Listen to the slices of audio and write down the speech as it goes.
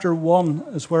Chapter 1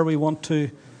 is where we want to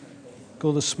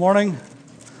go this morning.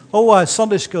 Oh,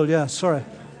 Sunday school, yeah, sorry.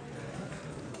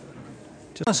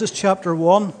 Genesis chapter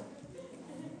 1,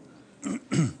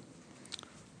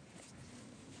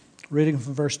 reading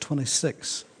from verse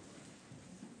 26.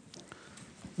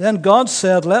 Then God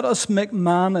said, "Let us make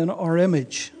man in our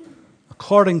image,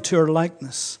 according to our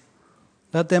likeness.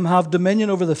 Let them have dominion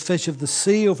over the fish of the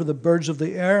sea, over the birds of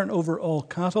the air, and over all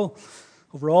cattle,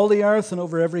 over all the earth, and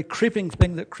over every creeping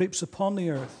thing that creeps upon the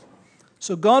earth."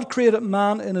 So God created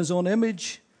man in his own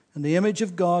image. In the image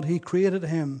of God he created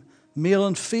him. Male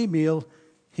and female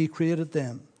he created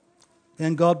them.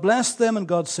 Then God blessed them, and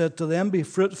God said to them, "Be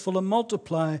fruitful and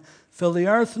multiply, fill the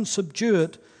earth and subdue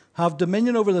it. Have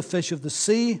dominion over the fish of the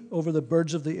sea, over the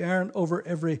birds of the air, and over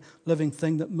every living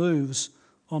thing that moves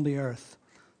on the earth."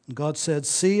 And God said,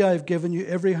 "See, I have given you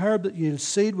every herb that yields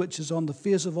seed, which is on the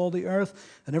face of all the earth,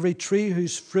 and every tree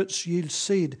whose fruits yield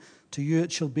seed. To you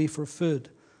it shall be for food.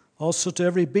 Also to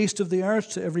every beast of the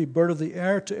earth, to every bird of the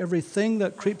air, to every thing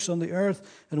that creeps on the earth,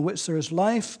 in which there is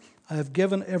life, I have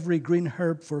given every green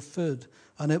herb for food."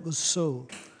 And it was so.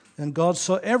 And God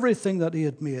saw everything that he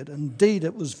had made. Indeed,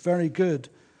 it was very good.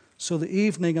 So the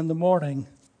evening and the morning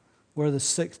were the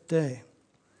sixth day.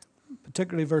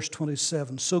 Particularly verse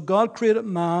 27. So God created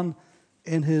man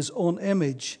in his own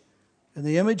image. In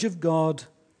the image of God,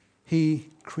 he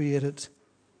created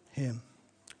him.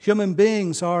 Human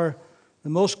beings are the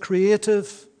most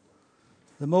creative,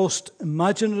 the most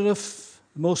imaginative,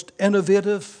 the most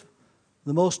innovative,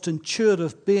 the most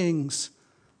intuitive beings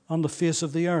on the face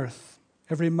of the earth.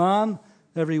 Every man,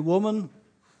 every woman,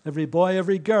 every boy,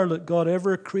 every girl that God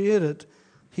ever created,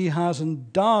 he has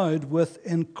endowed with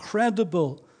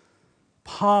incredible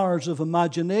powers of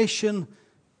imagination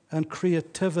and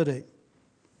creativity.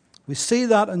 We see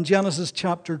that in Genesis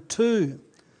chapter 2,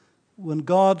 when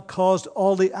God caused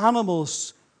all the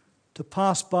animals to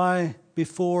pass by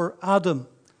before Adam,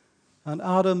 and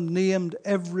Adam named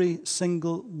every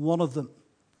single one of them.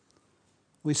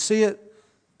 We see it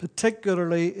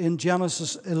particularly in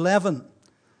Genesis 11,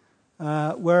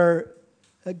 where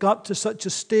it got to such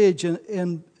a stage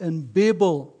in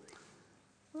Babel,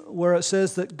 where it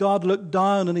says that God looked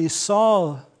down and he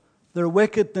saw their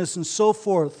wickedness and so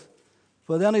forth.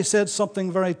 But then he said something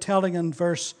very telling in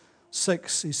verse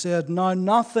 6. He said, "Now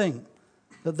nothing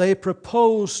that they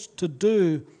propose to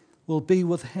do will be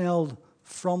withheld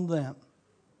from them."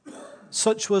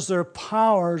 Such was their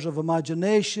powers of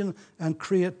imagination and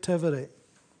creativity.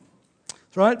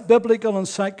 Throughout biblical and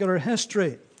secular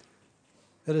history,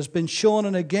 it has been shown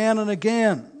and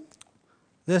again,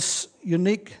 this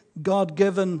unique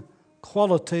God-given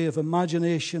quality of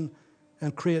imagination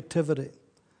and creativity.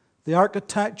 The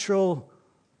architectural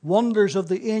wonders of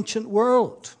the ancient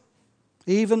world.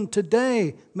 Even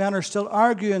today, men are still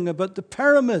arguing about the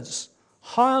pyramids.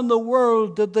 How in the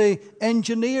world did they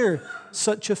engineer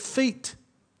such a feat?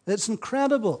 It's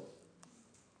incredible.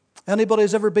 Anybody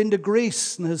who's ever been to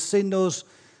Greece and has seen those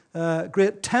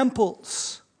great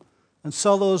temples and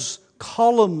saw those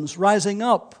columns rising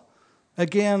up,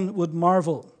 again would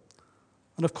marvel.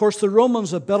 And of course the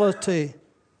Romans' ability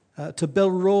to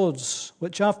build roads,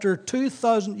 which after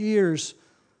 2,000 years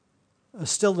is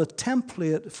still the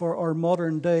template for our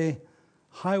modern day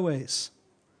highways.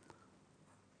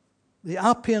 The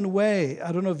Appian Way,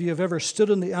 I don't know if you've ever stood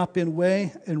in the Appian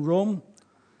Way in Rome,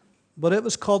 but it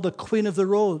was called the Queen of the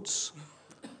Roads.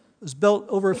 It was built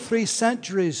over 3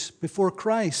 centuries before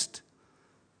Christ.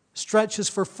 Stretches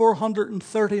for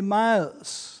 430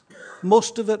 miles.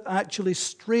 Most of it actually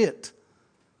straight.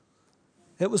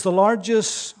 It was the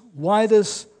largest,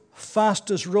 widest,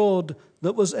 fastest road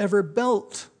that was ever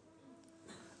built.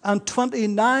 And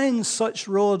 29 such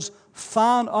roads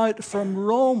fan out from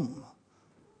Rome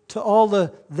to all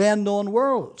the then known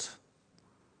world.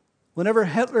 Whenever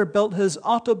Hitler built his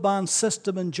Autobahn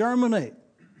system in Germany,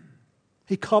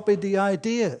 he copied the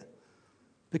idea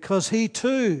because he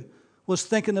too was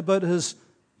thinking about his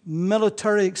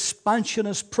military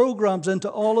expansionist programs into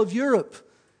all of Europe.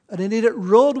 And he needed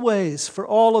roadways for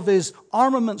all of his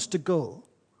armaments to go,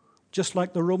 just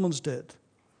like the Romans did.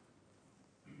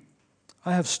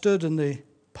 I have stood in the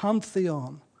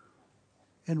Pantheon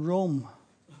in Rome.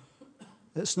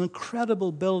 It's an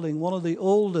incredible building, one of the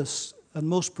oldest and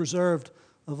most preserved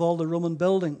of all the Roman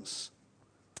buildings.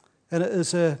 And it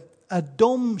is a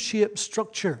dome-shaped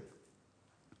structure,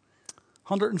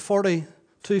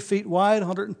 142 feet wide,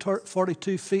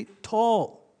 142 feet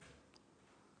tall.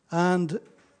 And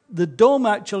the dome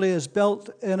actually is built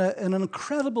in an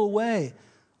incredible way.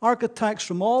 Architects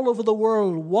from all over the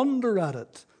world wonder at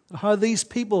it, how these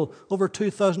people over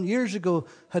 2,000 years ago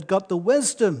had got the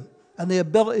wisdom and the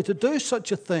ability to do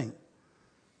such a thing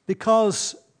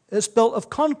because it's built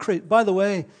of concrete. By the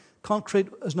way, concrete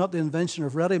is not the invention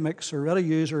of Ready Mix or Ready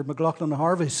Use or McLaughlin and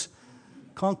Harvey's.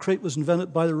 Concrete was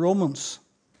invented by the Romans.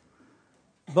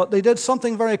 But they did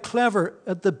something very clever.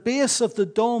 At the base of the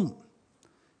dome,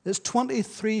 it's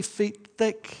 23 feet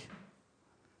thick.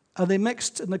 And they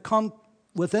mixed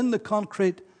within the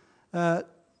concrete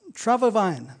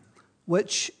travertine,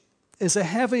 which is a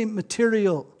heavy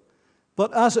material.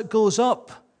 But as it goes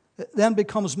up, it then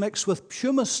becomes mixed with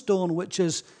pumice stone, which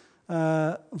is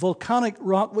volcanic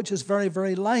rock, which is very,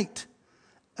 very light.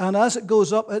 And as it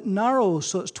goes up, it narrows,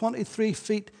 so it's 23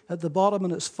 feet at the bottom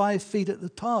and it's 5 feet at the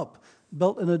top,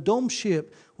 built in a dome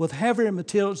shape with heavier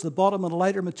materials at the bottom and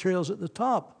lighter materials at the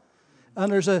top.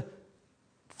 And there's a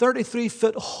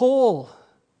 33-foot hole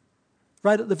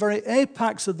right at the very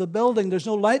apex of the building. There's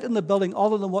no light in the building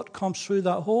other than what comes through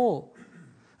that hole.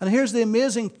 And here's the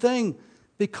amazing thing.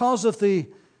 Because of the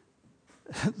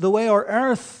way our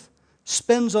earth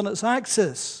spins on its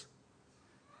axis,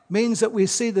 means that we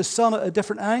see the sun at a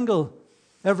different angle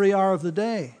every hour of the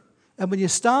day. And when you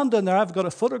stand in there, I've got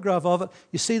a photograph of it,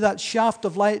 you see that shaft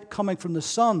of light coming from the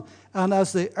sun. And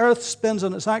as the earth spins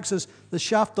on its axis, the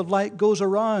shaft of light goes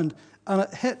around and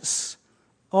it hits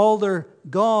all their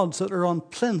gods that are on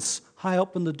plinths high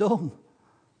up in the dome.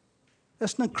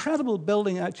 It's an incredible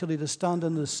building, actually, to stand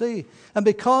in the sea. And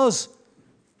because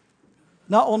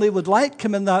not only would light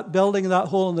come in that building, that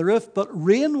hole in the roof, but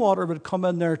rainwater would come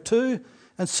in there too.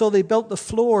 And so they built the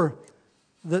floor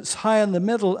that's high in the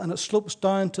middle and it slopes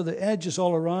down to the edges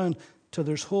all around till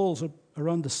there's holes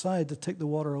around the side to take the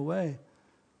water away.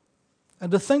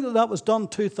 And to think that that was done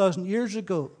 2,000 years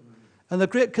ago. And the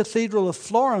great cathedral of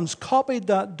Florence copied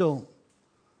that dome.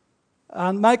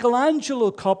 And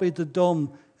Michelangelo copied the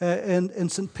dome in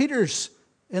St. Peter's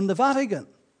in the Vatican.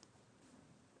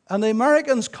 And the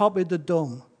Americans copied the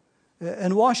dome.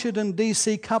 In Washington,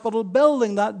 D.C. Capitol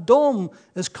building, that dome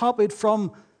is copied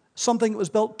from something that was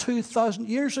built 2,000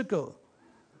 years ago.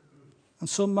 And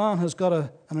so man has got an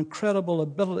incredible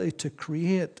ability to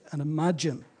create and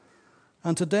imagine.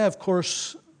 And today, of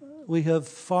course, we have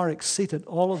far exceeded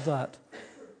all of that.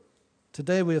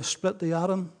 Today we have split the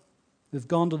atom, we've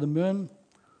gone to the moon,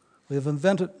 we have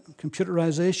invented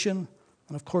computerization,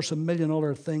 and of course a million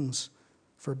other things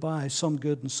forby, some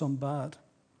good and some bad.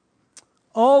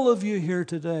 All of you here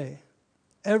today,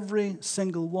 every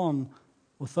single one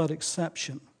without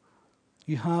exception,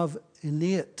 you have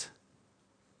innate,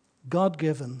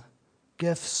 God-given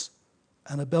gifts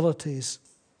and abilities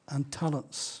and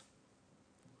talents.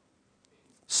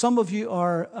 Some of you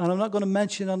are, and I'm not going to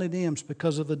mention any names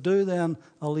because if I do, then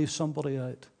I'll leave somebody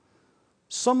out.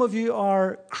 Some of you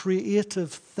are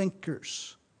creative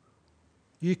thinkers.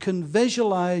 You can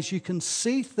visualize, you can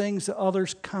see things that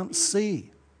others can't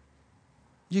see.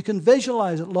 You can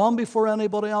visualize it long before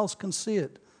anybody else can see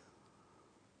it.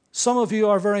 Some of you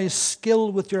are very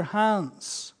skilled with your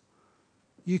hands.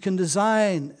 You can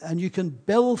design and you can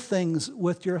build things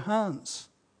with your hands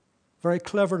very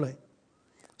cleverly.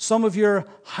 Some of you are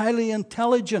highly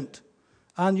intelligent,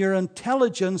 and your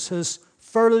intelligence has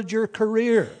furthered your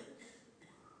career.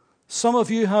 Some of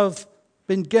you have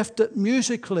been gifted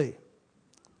musically,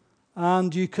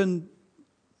 and you can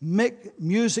make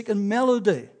music and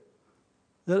melody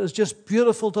that is just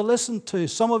beautiful to listen to.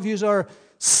 Some of you are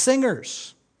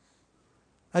singers,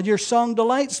 and your song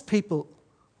delights people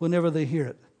whenever they hear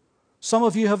it. Some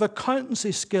of you have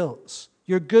accountancy skills.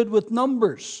 You're good with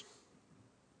numbers.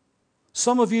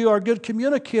 Some of you are good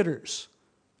communicators,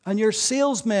 and you're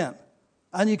salesmen,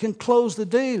 and you can close the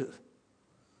deal.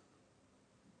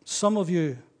 Some of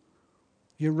you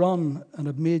run and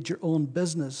have made your own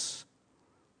business,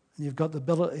 and you've got the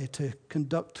ability to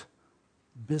conduct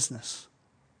business.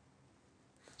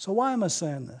 So why am I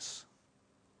saying this?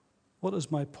 What is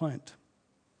my point?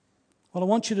 Well, I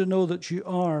want you to know that you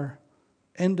are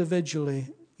individually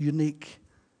unique.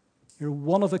 You're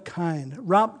one of a kind.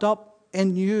 Wrapped up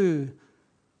in you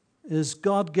is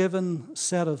God-given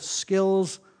set of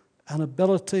skills and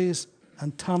abilities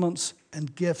and talents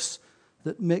and gifts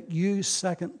that make you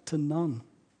second to none.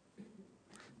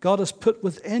 God has put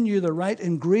within you the right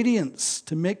ingredients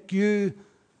to make you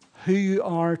who you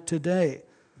are today.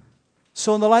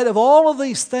 So in the light of all of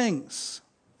these things,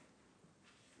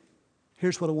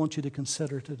 here's what I want you to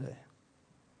consider today.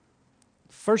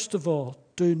 First of all,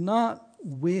 do not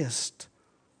waste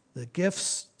the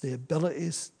gifts, the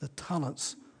abilities, the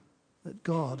talents that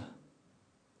God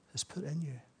has put in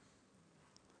you.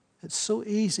 It's so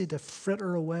easy to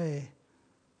fritter away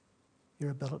your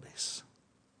abilities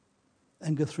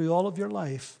and go through all of your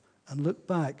life and look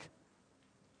back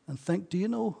and think, do you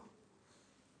know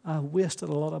I wasted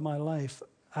a lot of my life.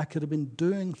 I could have been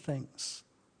doing things.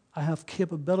 I have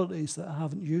capabilities that I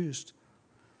haven't used.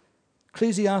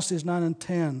 Ecclesiastes 9 and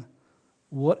 10.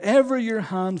 Whatever your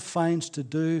hand finds to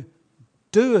do,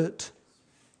 do it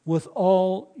with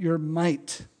all your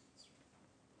might.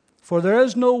 For there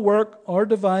is no work or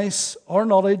device or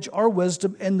knowledge or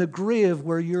wisdom in the grave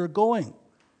where you're going.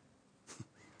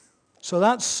 So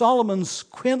that's Solomon's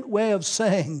quaint way of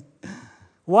saying,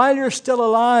 while you're still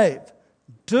alive,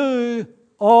 do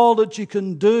all that you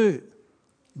can do.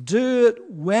 Do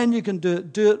it when you can do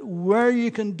it. Do it where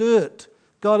you can do it.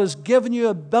 God has given you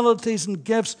abilities and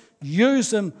gifts. Use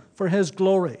them for His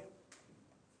glory.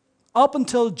 Up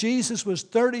until Jesus was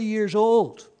 30 years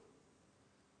old,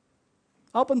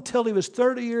 up until he was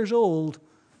 30 years old,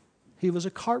 he was a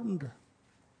carpenter.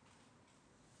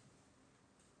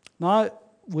 Now,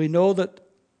 we know that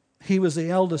he was the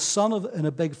eldest son in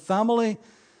a big family.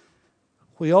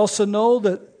 We also know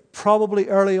that probably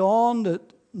early on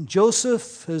that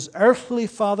Joseph, his earthly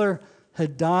father,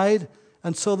 had died,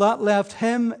 and so that left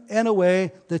him, in a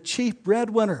way, the chief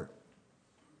breadwinner.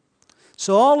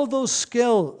 So all of those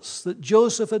skills that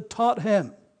Joseph had taught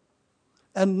him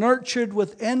and nurtured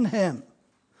within him,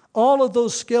 all of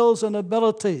those skills and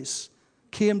abilities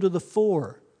came to the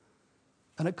fore,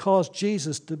 and it caused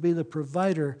Jesus to be the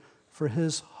provider for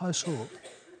his household.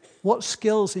 What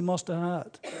skills he must have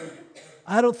had.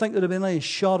 I don't think there'd have been any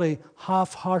shoddy,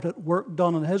 half-hearted work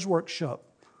done in his workshop.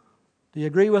 Do you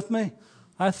agree with me?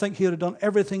 I think he would have done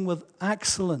everything with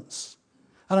excellence.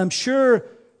 And I'm sure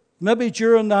maybe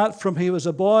during that, from he was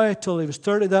a boy till he was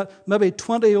 30, that maybe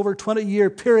over 20-year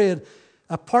period,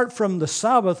 apart from the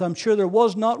Sabbath, I'm sure there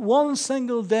was not one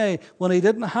single day when he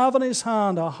didn't have in his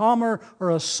hand a hammer or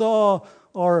a saw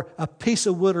or a piece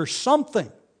of wood or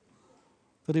something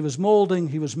that he was molding,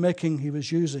 he was making, he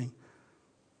was using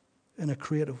in a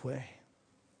creative way.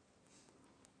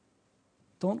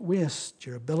 Don't waste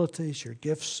your abilities, your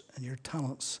gifts, and your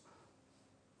talents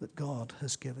that God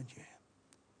has given you.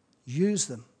 Use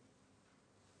them,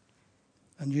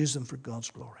 and use them for God's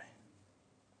glory.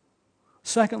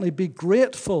 Secondly, be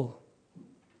grateful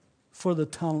for the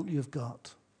talent you've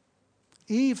got,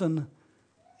 even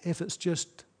if it's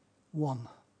just one.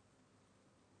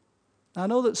 I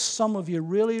know that some of you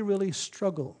really, really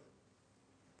struggle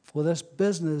with this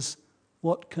business.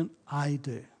 What can I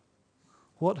do?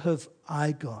 What have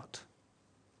I got?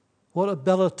 What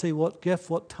ability, what gift,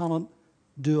 what talent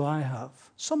do I have?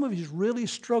 Some of you really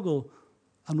struggle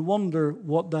and wonder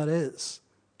what that is.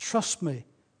 Trust me,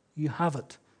 you have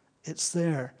it. It's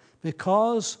there.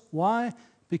 Because, why?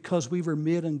 Because we were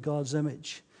made in God's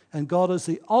image. And God is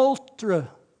He's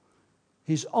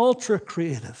ultra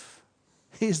creative.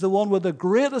 He's the one with the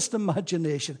greatest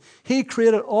imagination. He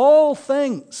created all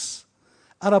things.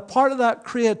 And a part of that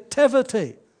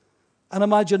creativity and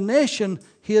imagination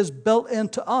He has built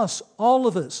into us, all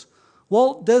of us.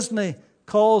 Walt Disney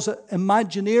calls it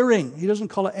Imagineering. He doesn't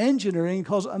call it engineering, he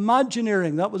calls it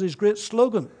Imagineering. That was his great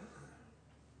slogan.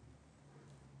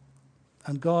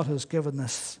 And God has given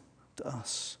this to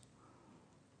us.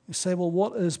 You say, well,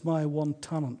 what is my one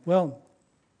talent? Well,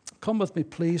 come with me,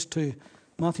 please, to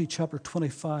Matthew chapter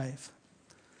 25.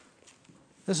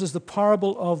 This is the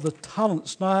parable of the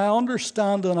talents. Now, I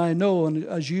understand and I know, and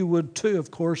as you would too,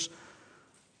 of course,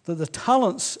 that the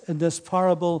talents in this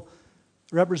parable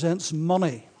represents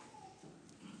money.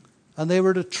 And they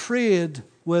were to trade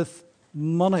with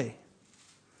money.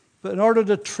 But in order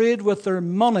to trade with their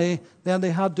money, then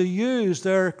they had to use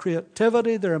their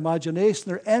creativity, their imagination,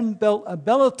 their inbuilt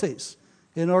abilities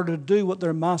in order to do what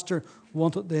their master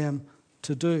wanted them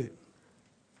to do.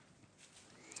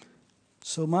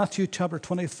 So Matthew chapter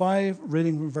 25,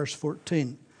 reading from verse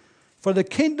 14. For the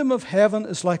kingdom of heaven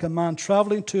is like a man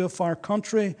traveling to a far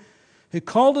country, who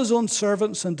called his own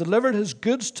servants and delivered his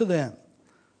goods to them.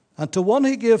 And to one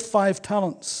he gave 5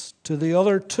 talents, to the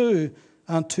other 2,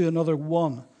 and to another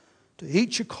 1, to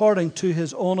each according to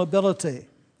his own ability.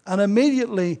 And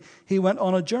immediately he went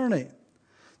on a journey.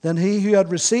 Then he who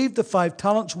had received the 5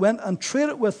 talents went and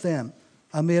traded with them,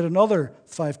 and made another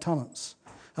 5 talents.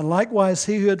 And likewise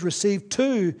he who had received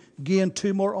 2 gained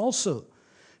 2 more also.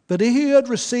 But he who had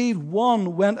received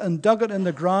 1 went and dug it in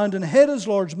the ground and hid his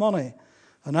Lord's money.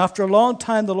 And after a long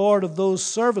time the Lord of those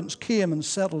servants came and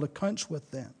settled accounts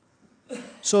with them.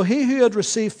 So he who had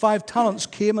received 5 talents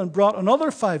came and brought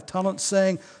another 5 talents,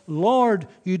 saying, Lord,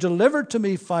 you delivered to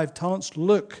me 5 talents.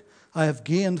 Look, I have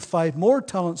gained 5 more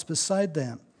talents beside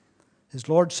them. His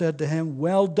Lord said to him,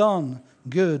 Well done,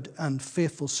 good and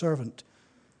faithful servant.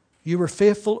 You were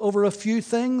faithful over a few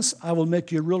things. I will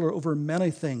make you ruler over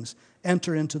many things.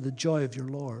 Enter into the joy of your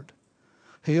Lord.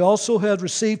 He also who had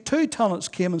received 2 talents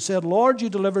came and said, Lord, you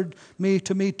delivered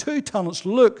to me 2 talents.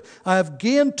 Look, I have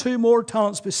gained 2 more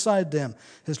talents beside them.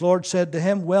 His Lord said to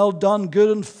him, well done,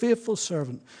 good and faithful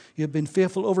servant. You have been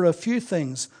faithful over a few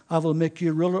things. I will make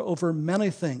you ruler over many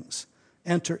things.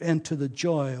 Enter into the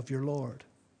joy of your Lord.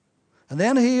 And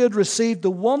then he who had received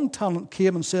the 1 talent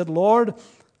came and said, Lord,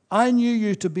 I knew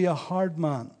you to be a hard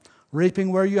man,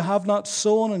 reaping where you have not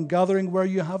sown and gathering where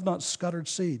you have not scattered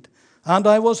seed. And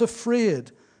I was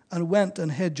afraid and went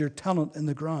and hid your talent in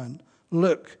the ground.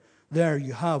 Look, there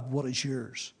you have what is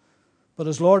yours. But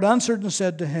his Lord answered and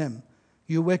said to him,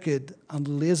 you wicked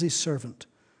and lazy servant,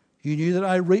 you knew that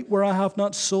I reap where I have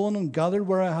not sown and gathered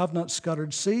where I have not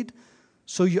scattered seed.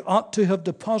 So you ought to have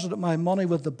deposited my money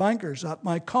with the bankers. At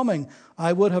my coming,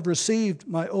 I would have received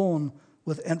my own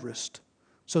with interest.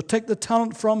 So take the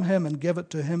talent from him and give it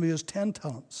to him who has 10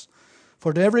 talents.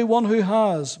 For to everyone who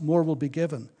has, more will be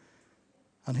given,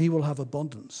 and he will have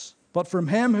abundance. But from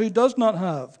him who does not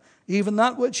have, even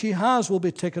that which he has will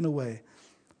be taken away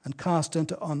and cast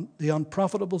into the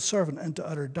unprofitable servant into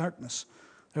utter darkness.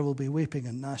 There will be weeping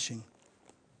and gnashing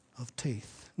of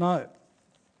teeth. Now,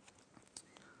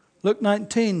 Luke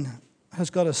 19 has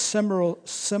got a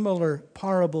similar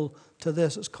parable to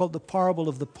this. It's called the parable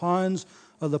of the pounds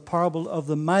or the parable of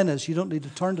the minas. You don't need to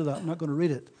turn to that. I'm not going to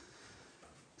read it.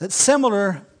 It's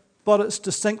similar, but it's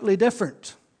distinctly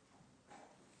different.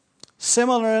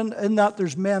 Similar in that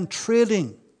there's men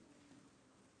trading,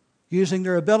 using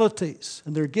their abilities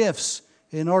and their gifts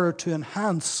in order to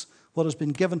enhance what has been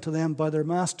given to them by their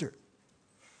master.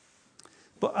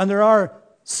 And there are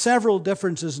several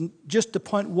differences. And just to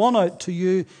point one out to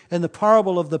you, in the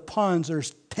parable of the pounds,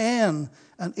 there's 10,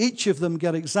 and each of them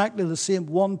get exactly the same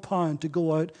 1 pound to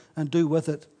go out and do with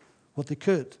it what they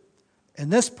could. In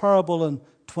this parable in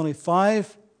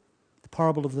 25, the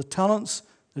parable of the talents,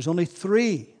 there's only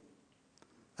 3.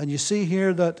 And you see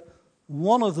here that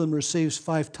one of them receives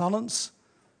 5 talents,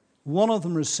 one of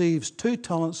them receives 2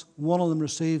 talents, one of them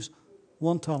receives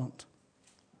 1 talent.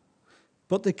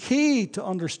 But the key to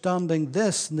understanding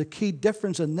this, and the key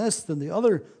difference in this than the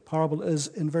other parable, is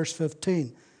in verse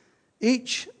 15.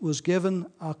 Each was given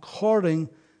according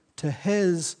to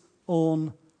his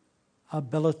own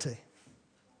ability.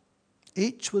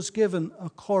 Each was given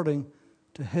according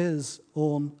to his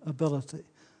own ability.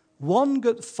 One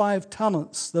got 5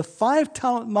 talents. The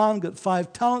 5-talent man got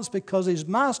 5 talents because his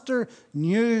master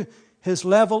knew his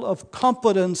level of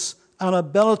competence and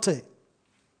ability.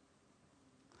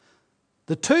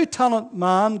 The 2-talent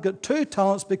man got 2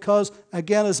 talents because,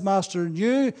 again, his master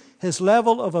knew his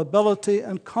level of ability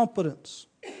and competence.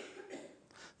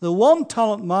 The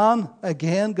 1-talent man,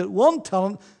 again, got 1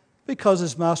 talent because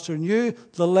his master knew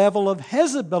the level of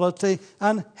his ability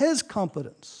and his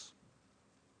competence.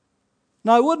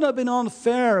 Now, it wouldn't have been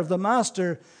unfair of the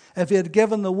master if he had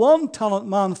given the 1-talent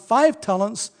man 5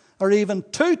 talents or even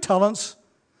 2 talents,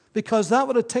 because that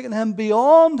would have taken him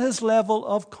beyond his level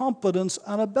of competence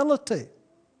and ability.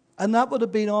 And that would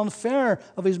have been unfair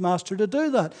of his master to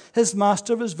do that. His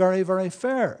master was very, very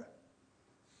fair.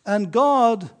 And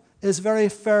God is very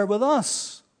fair with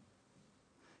us.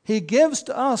 He gives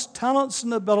to us talents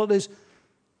and abilities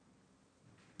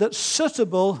that's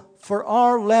suitable for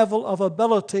our level of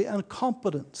ability and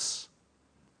competence.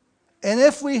 And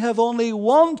if we have only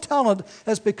 1 talent,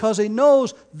 it's because he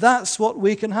knows that's what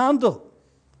we can handle.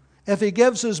 If he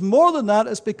gives us more than that,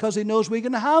 it's because he knows we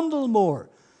can handle more.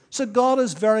 So God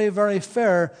is very, very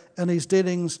fair in his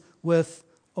dealings with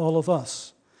all of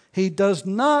us. He does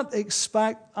not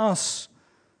expect us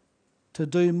to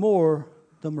do more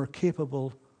than we're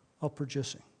capable of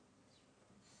producing.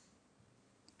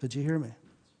 Did you hear me?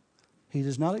 He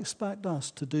does not expect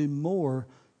us to do more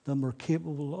than we're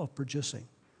capable of producing.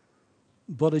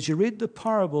 But as you read the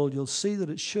parable, you'll see that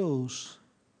it shows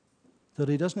that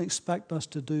he doesn't expect us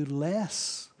to do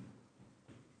less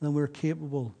than we're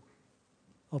capable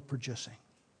of producing.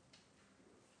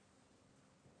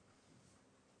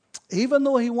 Even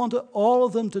though he wanted all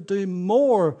of them to do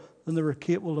more than they were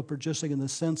capable of producing, in the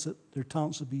sense that their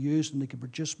talents would be used and they could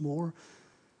produce more,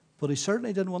 but he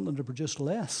certainly didn't want them to produce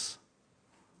less.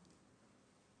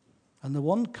 And the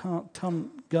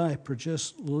 1-talent guy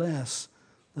produced less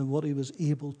than what he was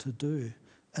able to do.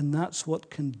 And that's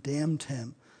what condemned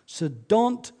him. So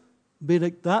don't be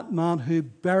like that man who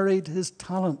buried his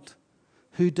talent,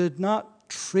 who did not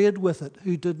trade with it,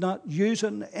 who did not use it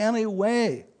in any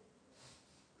way.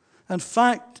 In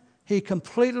fact, he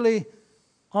completely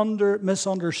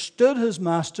misunderstood his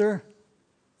master.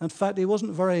 In fact, he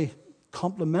wasn't very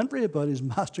complimentary about his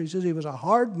master. He says he was a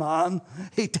hard man.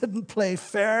 He didn't play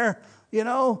fair,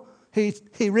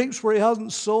 He reaps where he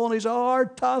hasn't sown. He's a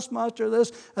hard taskmaster,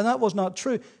 this. And that was not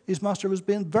true. His master was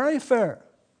being very fair.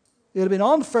 It would have been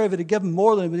unfair if he had given him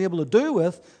more than he'd been able to do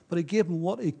with, but he gave him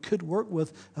what he could work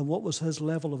with and what was his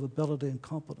level of ability and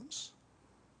competence.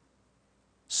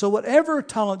 So whatever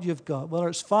talent you've got, whether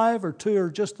it's 5 or 2 or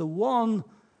just the one,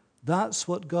 that's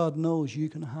what God knows you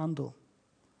can handle.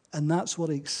 And that's what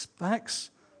he expects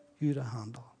you to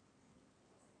handle.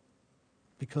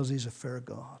 Because he's a fair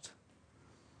God.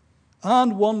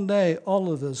 And one day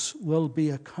all of us will be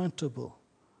accountable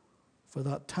for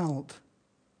that talent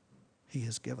he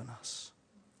has given us.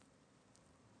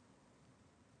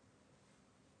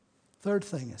 Third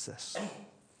thing is this.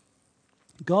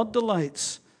 God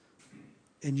delights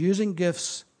in using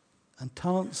gifts and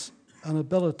talents and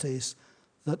abilities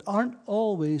that aren't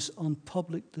always on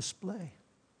public display.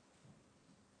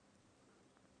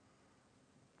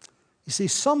 You see,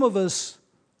 some of us,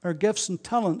 our gifts and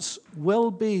talents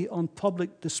will be on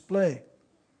public display.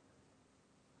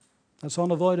 That's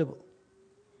unavoidable.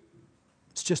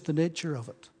 It's just the nature of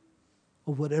it,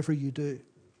 of whatever you do.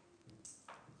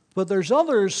 But there's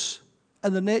others,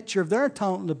 and the nature of their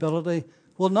talent and ability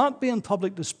will not be on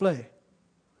public display.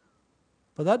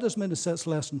 But that doesn't mean it's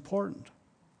less important.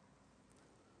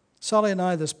 Sally and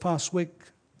I, this past week,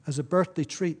 as a birthday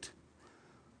treat,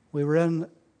 we were in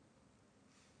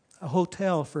a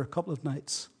hotel for a couple of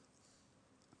nights.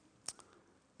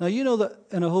 Now, you know that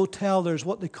in a hotel there's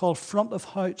what they call front of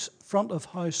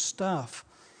house staff.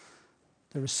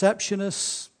 The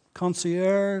receptionists,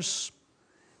 concierge.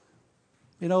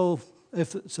 You know,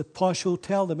 if it's a posh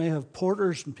hotel, they may have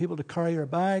porters and people to carry your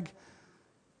bag.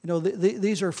 You know,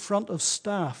 these are front of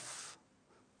staff.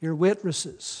 Your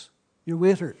waitresses, your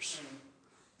waiters.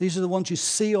 These are the ones you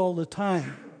see all the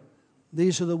time.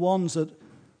 These are the ones that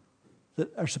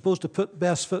are supposed to put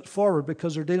best foot forward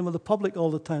because they're dealing with the public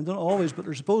all the time. They don't always, but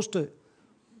they're supposed to.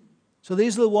 So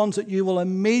these are the ones that you will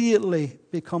immediately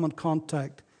become in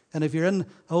contact. And if you're in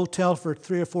a hotel for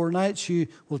 3 or 4 nights, you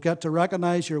will get to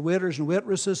recognize your waiters and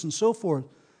waitresses and so forth.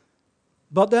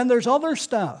 But then there's other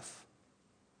staff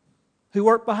who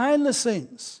work behind the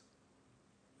scenes.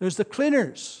 There's the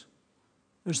cleaners.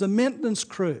 There's the maintenance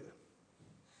crew.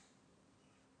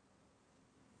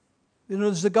 You know,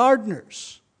 there's the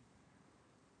gardeners.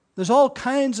 There's all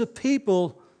kinds of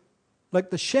people like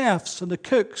the chefs and the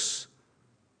cooks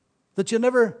that you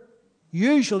never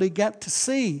usually get to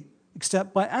see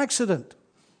except by accident.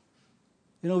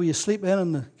 You know, you sleep in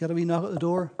and get a wee knock at the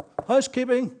door.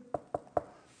 Housekeeping.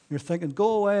 You're thinking,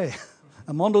 go away.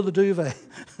 I'm under the duvet.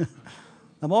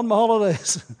 I'm on my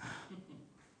holidays.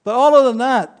 But other than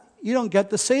that, you don't get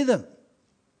to see them.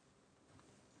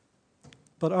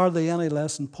 But are they any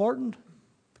less important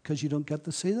because you don't get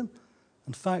to see them?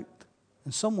 In fact,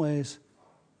 in some ways,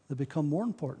 they become more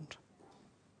important.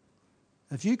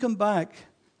 If you come back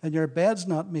and your bed's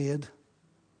not made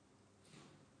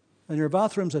and your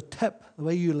bathroom's a tip the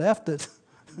way you left it,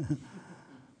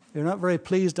 you're not very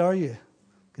pleased, are you?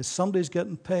 Because somebody's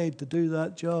getting paid to do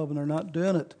that job and they're not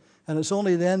doing it. And it's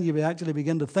only then you actually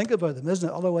begin to think about them, isn't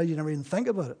it? Otherwise, you never even think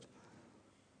about it.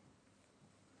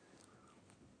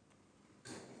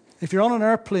 If you're on an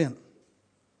airplane,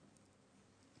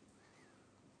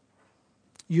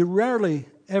 you rarely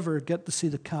ever get to see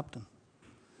the captain.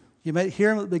 You might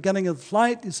hear him at the beginning of the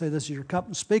flight. You say, this is your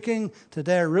captain speaking.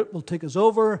 Today our route will take us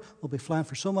over. We'll be flying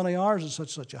for so many hours at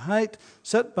such a height.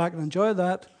 Sit back and enjoy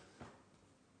that.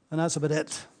 And that's about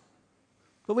it.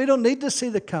 But we don't need to see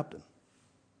the captain.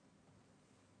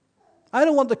 I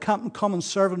don't want the captain coming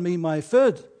serving me my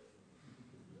food.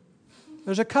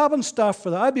 There's a cabin staff for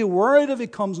that. I'd be worried if he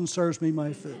comes and serves me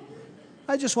my food.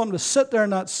 I just want him to sit there in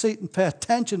that seat and pay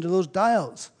attention to those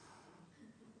dials.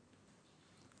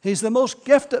 He's the most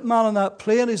gifted man on that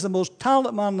plane. He's the most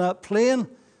talented man on that plane.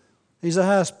 He's the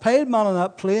highest paid man on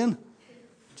that plane.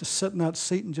 Just sit in that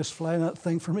seat and just fly that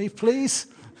thing for me, please.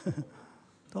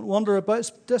 Don't wonder about it.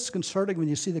 It's disconcerting when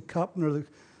you see the captain or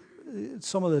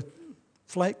some of the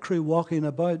flight crew walking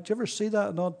about. Do you ever see that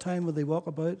at an odd time when they walk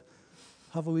about?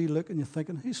 Have a wee look and you're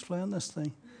thinking, who's flying this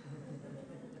thing?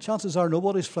 Chances are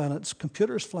nobody's flying it. It's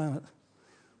computers flying it.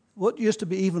 What used to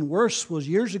be even worse was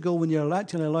years ago when you're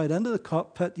actually allowed into the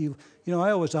cockpit, you know,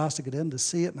 I always asked to get in to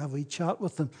see it and have a wee chat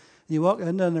with them. And you walk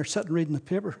in there and they're sitting reading the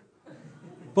paper.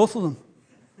 Both of them.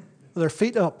 With their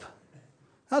feet up.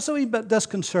 That's a wee bit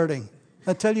disconcerting.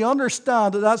 Until you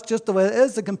understand that that's just the way it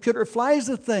is. The computer flies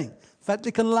the thing. In fact,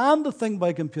 they can land the thing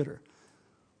by computer.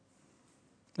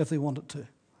 If they want it to.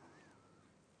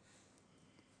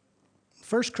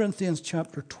 1 Corinthians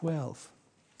chapter 12.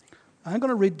 I'm going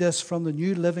to read this from the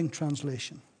New Living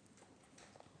Translation.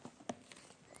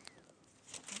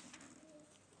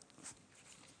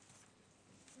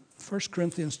 1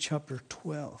 Corinthians chapter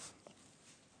 12.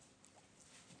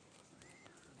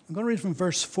 I'm going to read from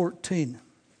verse 14.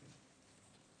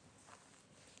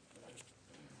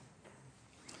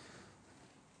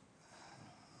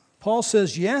 Paul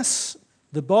says, yes,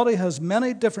 the body has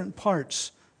many different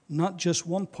parts, not just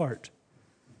one part.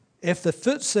 If the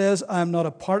foot says, I am not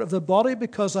a part of the body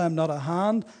because I am not a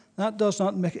hand, that does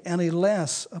not make it any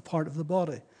less a part of the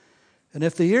body. And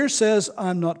if the ear says, I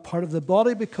am not part of the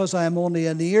body because I am only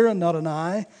an ear and not an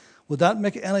eye, would that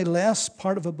make it any less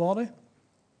part of a body?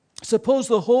 Suppose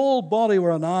the whole body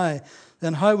were an eye,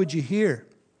 then how would you hear?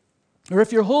 Or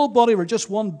if your whole body were just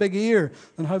one big ear,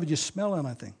 then how would you smell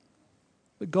anything?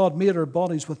 But God made our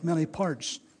bodies with many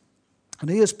parts, and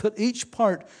He has put each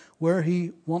part where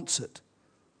He wants it.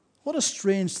 What a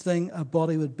strange thing a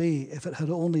body would be if it had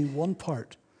only one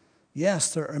part.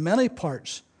 Yes, there are many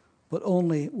parts, but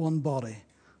only one body.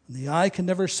 And the eye can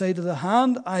never say to the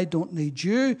hand, I don't need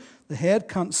you. The head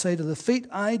can't say to the feet,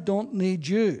 I don't need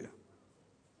you.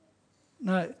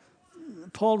 Now,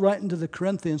 Paul writing to the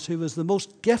Corinthians, who was the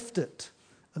most gifted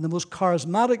and the most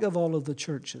charismatic of all of the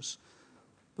churches,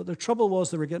 but their trouble was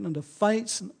they were getting into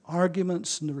fights and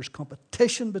arguments, and there was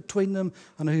competition between them,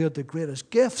 and who had the greatest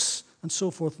gifts, and so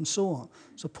forth and so on.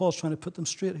 So Paul's trying to put them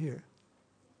straight here.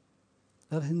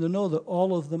 Let him know that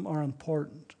all of them are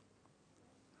important.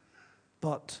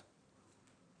 But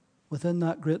within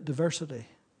that great diversity,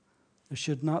 there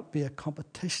should not be a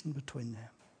competition between them.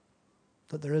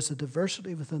 That there is a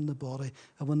diversity within the body,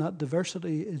 and when that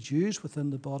diversity is used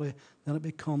within the body, then it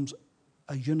becomes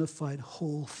a unified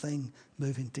whole thing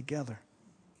moving together.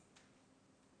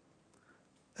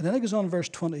 And then it goes on in verse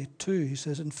 22, he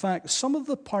says, in fact, some of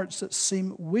the parts that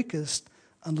seem weakest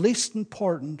and least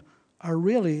important are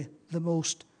really the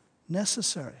most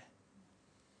necessary.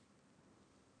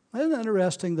 Isn't it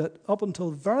interesting that up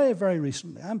until very, very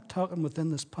recently, I'm talking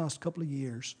within this past couple of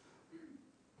years,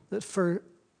 that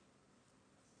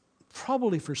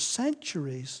probably for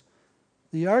centuries,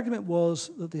 the argument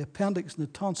was that the appendix and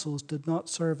the tonsils did not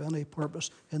serve any purpose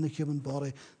in the human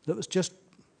body, that it was just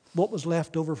what was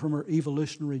left over from our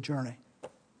evolutionary journey.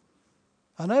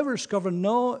 And I discovered,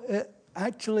 no,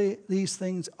 actually these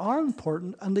things are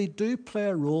important and they do play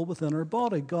a role within our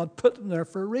body. God put them there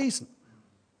for a reason.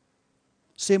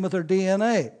 Same with our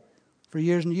DNA. For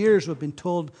years and years we've been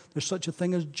told there's such a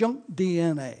thing as junk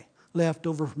DNA left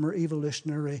over from our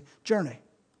evolutionary journey.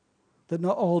 That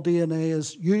not all DNA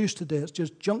is used today. It's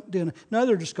just junk DNA. Now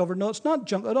they're discovered, no, it's not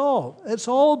junk at all. It's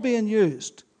all being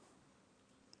used.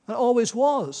 It always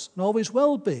was and always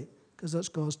will be, because that's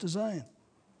God's design.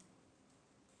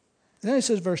 Then he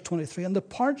says, verse 23, and the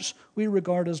parts we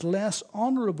regard as less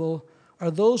honorable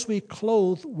are those we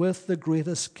clothe with the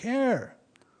greatest care.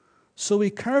 So we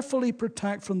carefully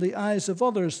protect from the eyes of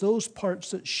others those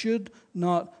parts that should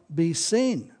not be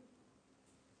seen.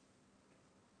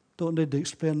 Don't need to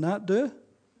explain that, do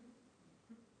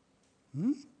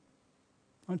you?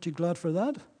 Aren't you glad for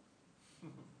that?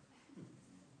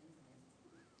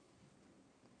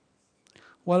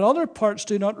 While other parts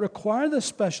do not require this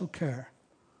special care.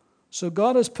 So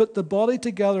God has put the body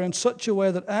together in such a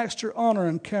way that extra honor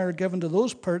and care are given to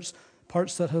those parts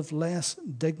that have less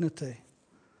dignity.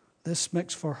 This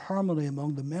makes for harmony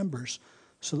among the members,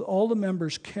 so that all the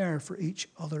members care for each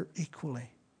other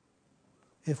equally.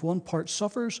 If one part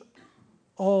suffers,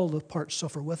 all the parts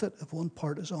suffer with it. If one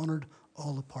part is honored,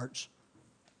 all the parts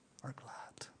are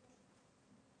glad.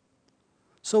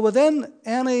 So within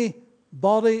any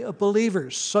body of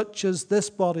believers, such as this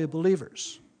body of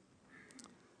believers,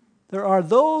 there are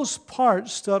those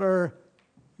parts that are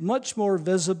much more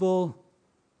visible,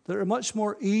 that are much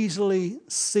more easily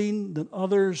seen than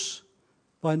others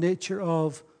by nature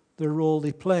of the role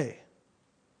they play.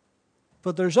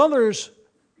 But there's others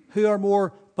who are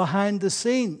more behind the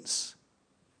scenes,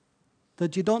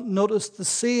 that you don't notice the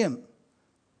same,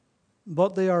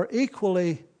 but they are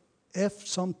equally, if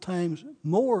sometimes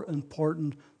more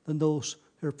important than those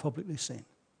who are publicly seen.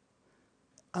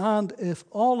 And if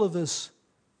all of us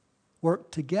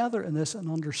work together in this and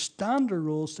understand our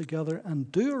roles together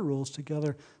and do our roles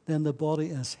together, then the body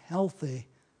is healthy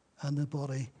and the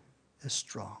body is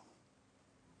strong.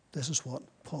 This is what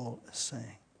Paul is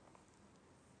saying.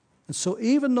 And so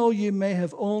even though you may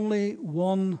have only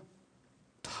one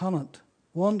talent,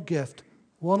 one gift,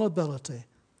 one ability,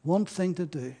 one thing to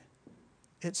do,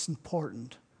 it's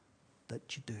important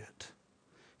that you do it.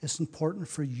 It's important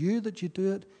for you that you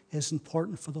do it. It's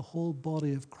important for the whole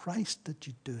body of Christ that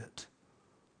you do it.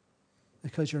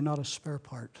 Because you're not a spare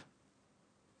part.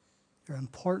 You're an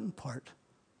important part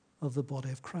of the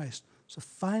body of Christ. So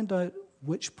find out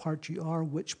which part you are,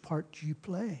 which part you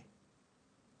play.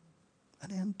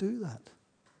 And then do that.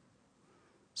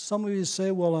 Some of you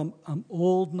say, well, I'm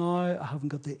old now, I haven't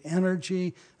got the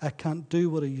energy, I can't do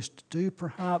what I used to do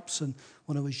perhaps, and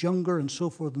when I was younger and so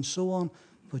forth and so on.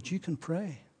 But you can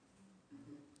pray.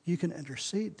 You can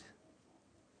intercede.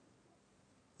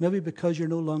 Maybe because you're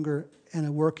no longer in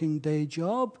a working day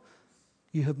job,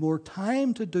 you have more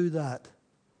time to do that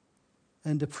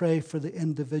and to pray for the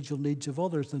individual needs of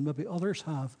others than maybe others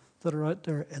have that are out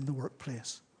there in the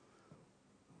workplace.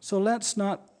 So let's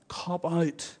not cop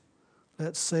out.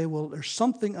 Let's say, well, there's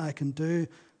something I can do.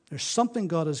 There's something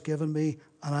God has given me,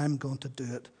 and I'm going to do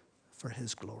it for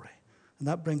His glory. And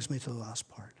that brings me to the last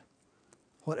part.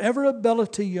 Whatever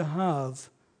ability you have,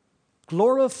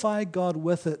 glorify God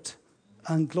with it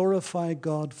and glorify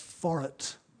God for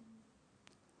it.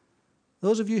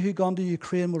 Those of you who've gone to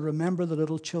Ukraine will remember the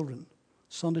little children,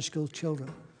 Sunday school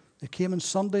children. They came on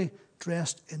Sunday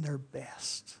dressed in their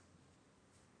best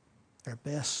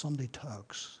Sunday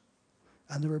togs.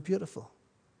 And they were beautiful.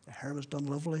 Their hair was done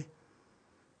lovely.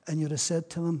 And you'd have said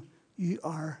to them, you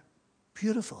are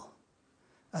beautiful.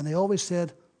 And they always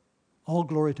said, all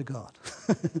glory to God.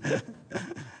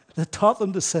 They taught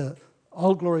them to say,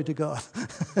 all glory to God.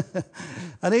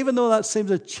 And even though that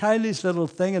seems a childish little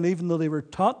thing, and even though they were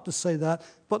taught to say that,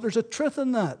 but there's a truth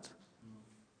in that.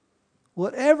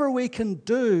 Whatever we can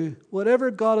do,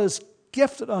 whatever God has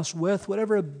gifted us with,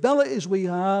 whatever abilities we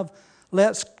have,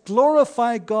 let's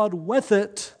glorify God with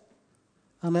it,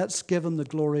 and let's give Him the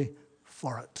glory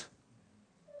for it.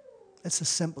 It's as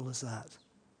simple as that.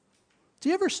 Do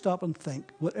you ever stop and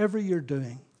think, whatever you're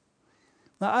doing?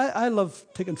 Now, I love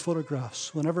taking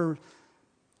photographs.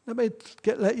 Let me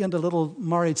let you into a little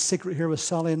married secret here with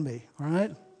Sally and me, all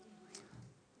right?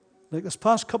 Like this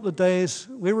past couple of days,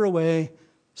 we were away.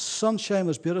 Sunshine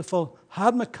was beautiful.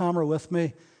 Had my camera with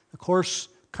me. Of course,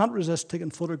 can't resist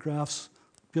taking photographs.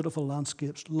 Beautiful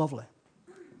landscapes, lovely.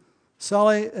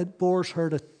 Sally, it bores her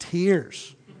to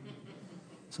tears.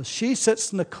 So she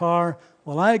sits in the car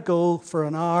while I go for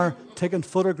an hour taking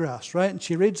photographs, right? And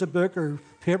she reads a book or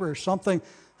paper or something.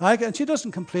 And she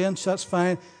doesn't complain, so that's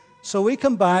fine. So we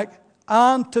come back,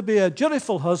 and to be a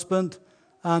dutiful husband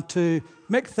and to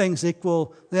make things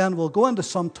equal, then we'll go into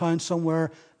some town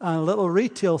somewhere and a little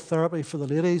retail therapy for the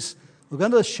ladies. We'll go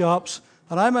into the shops,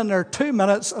 and I'm in there 2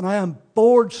 minutes, and I am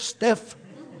bored stiff.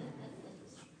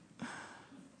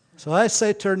 So I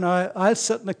say to her now, I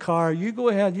sit in the car, you go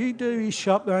ahead, you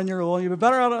shop there on your own. You'd be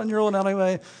better at it on your own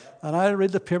anyway. And I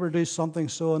read the paper, do something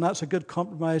so, and that's a good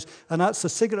compromise. And that's the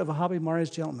secret of a happy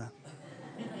marriage, gentlemen.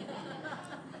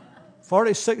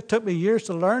 46, it took me years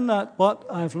to learn that, but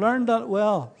I've learned that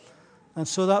well. And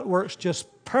so that works just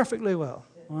perfectly well,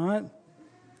 all right?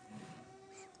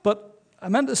 But I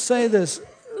meant to say this,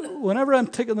 whenever I'm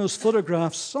taking those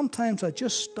photographs, sometimes I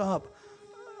just stop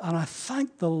and I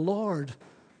thank the Lord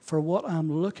for what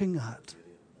I'm looking at.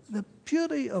 The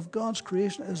beauty of God's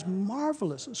creation is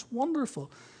marvelous. It's wonderful.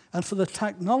 And for the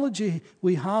technology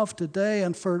we have today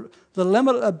and for the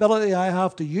limited ability I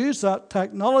have to use that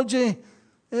technology,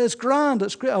 it's grand.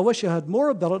 It's great. I wish I had more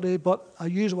ability, but I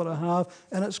use what I have,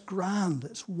 and it's grand.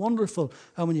 It's wonderful.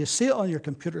 And when you see it on your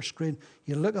computer screen,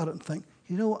 you look at it and think,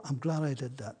 you know what, I'm glad I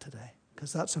did that today,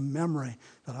 because that's a memory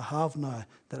that I have now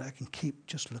that I can keep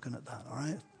just looking at that, all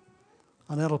right?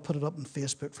 And then I'll put it up on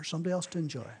Facebook for somebody else to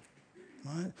enjoy,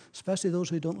 right? Especially those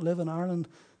who don't live in Ireland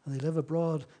and they live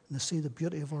abroad and they see the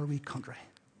beauty of our wee country.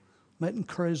 Might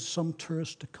encourage some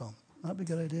tourists to come. That'd be a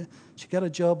good idea. Should get a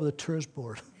job with the tourist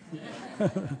board.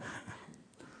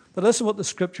 But listen what the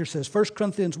scripture says. 1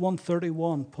 Corinthians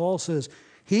 1:31, Paul says,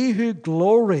 he who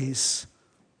glories,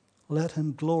 let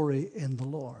him glory in the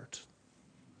Lord.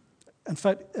 In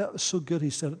fact, it was so good he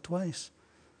said it twice.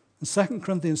 In 2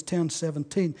 Corinthians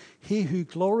 10:17, he who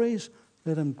glories,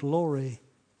 let him glory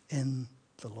in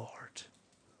the Lord.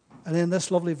 And then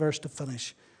this lovely verse to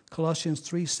finish, Colossians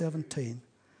 3:17.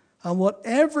 And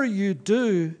whatever you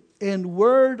do in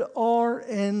word or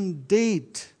in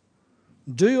deed,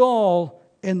 do all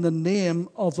in the name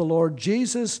of the Lord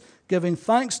Jesus, giving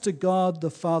thanks to God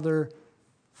the Father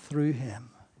through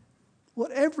him.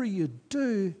 Whatever you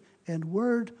do in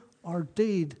word or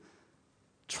deed,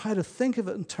 try to think of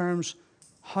it in terms,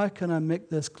 how can I make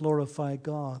this glorify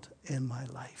God in my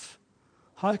life?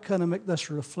 How can I make this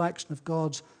a reflection of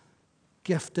God's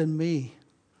gift in me?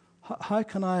 How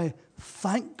can I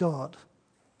thank God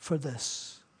for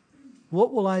this?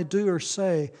 What will I do or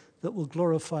say that will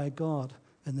glorify God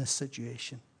in this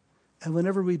situation? And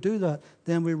whenever we do that,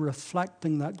 then we're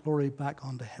reflecting that glory back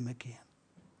onto him again.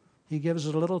 He gives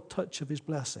us a little touch of his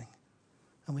blessing.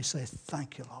 And we say,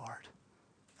 thank you, Lord.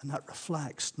 And that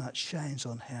reflects and that shines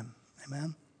on him.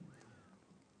 Amen?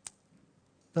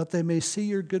 that they may see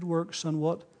your good works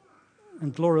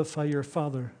and glorify your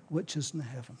Father which is in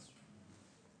heaven.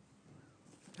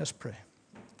 Let's pray.